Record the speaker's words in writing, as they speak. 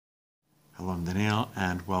Hello, I'm Daniel,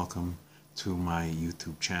 and welcome to my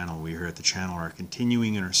YouTube channel. We here at the channel are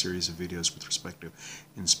continuing in our series of videos with respect to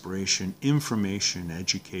inspiration, information,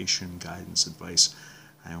 education, guidance, advice.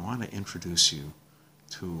 I want to introduce you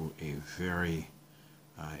to a very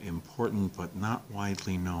important but not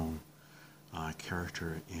widely known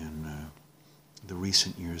character in the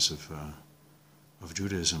recent years of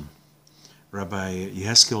Judaism, Rabbi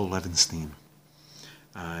Yechezkel Levenstein.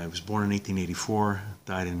 He was born in 1884,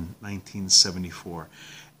 died in 1974,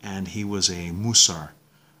 and he was a Mussar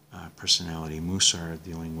personality. Mussar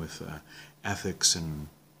dealing with ethics and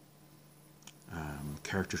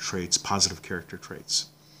character traits, positive character traits.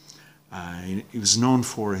 He was known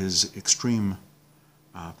for his extreme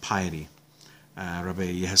piety.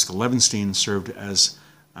 Rabbi Yechezkel Levenstein served as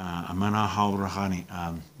a Menahal ruchani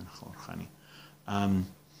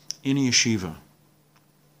in a yeshiva.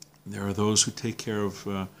 There are those who take care of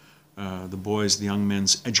the boys, the young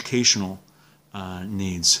men's educational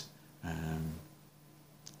needs.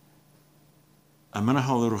 A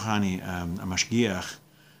Menahal ruchani, a Mashgiach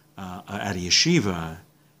at a yeshiva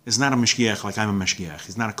is not a Mashgiach like I'm a Mashgiach.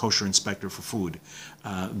 He's not a kosher inspector for food.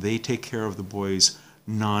 They take care of the boys'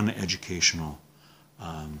 non-educational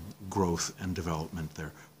growth and development,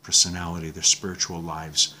 their personality, their spiritual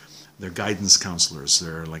lives. They're guidance counselors.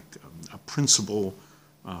 They're like a principal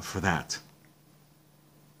for that.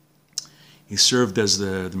 He served as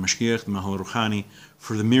the Mashgiach, the Menahal ruchani,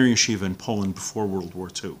 for the Mirrer Yeshiva in Poland before World War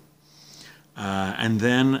II. And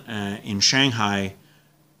then in Shanghai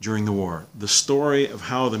during the war. The story of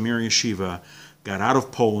how the Mirrer Yeshiva got out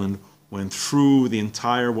of Poland, went through the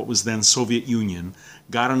entire what was then Soviet Union,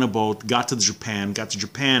 got on a boat, got to Japan,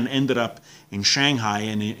 ended up in Shanghai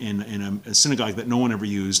in a synagogue that no one ever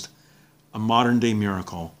used, a modern-day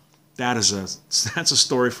miracle. That's a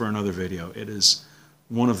story for another video. It is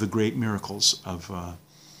one of the great miracles of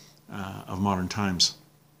modern times.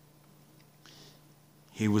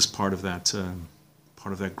 He was part of that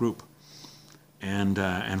group, and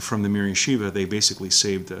from the Mirrer Yeshiva, they basically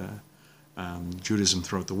saved Judaism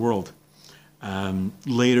throughout the world.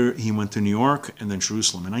 Later, he went to New York and then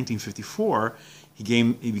Jerusalem. In 1954, he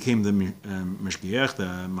became the Mashgiach,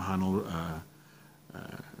 the Menahal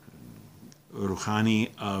ruchani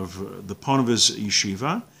of the Ponevezh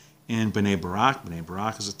Yeshiva in Bnei Noach. Bnei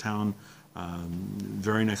Noach is a town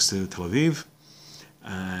very next to Tel Aviv.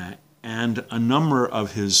 And a number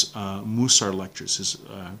of his Mussar lectures, his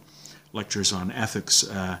lectures on ethics,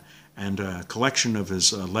 and a collection of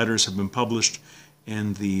his letters have been published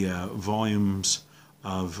in the volumes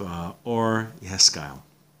of Or Yeskel.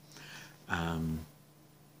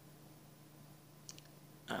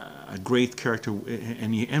 A great character,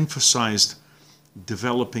 and he emphasized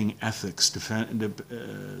developing ethics,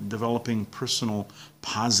 developing personal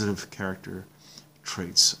positive character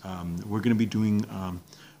traits. We're going to be doing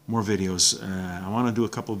more videos. I want to do a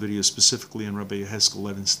couple of videos specifically on Rabbi Yechezkel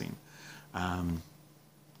Levenstein.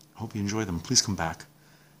 Hope you enjoy them. Please come back.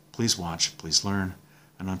 Please watch. Please learn.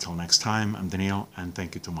 And until next time, I'm Daniel, and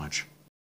thank you too much.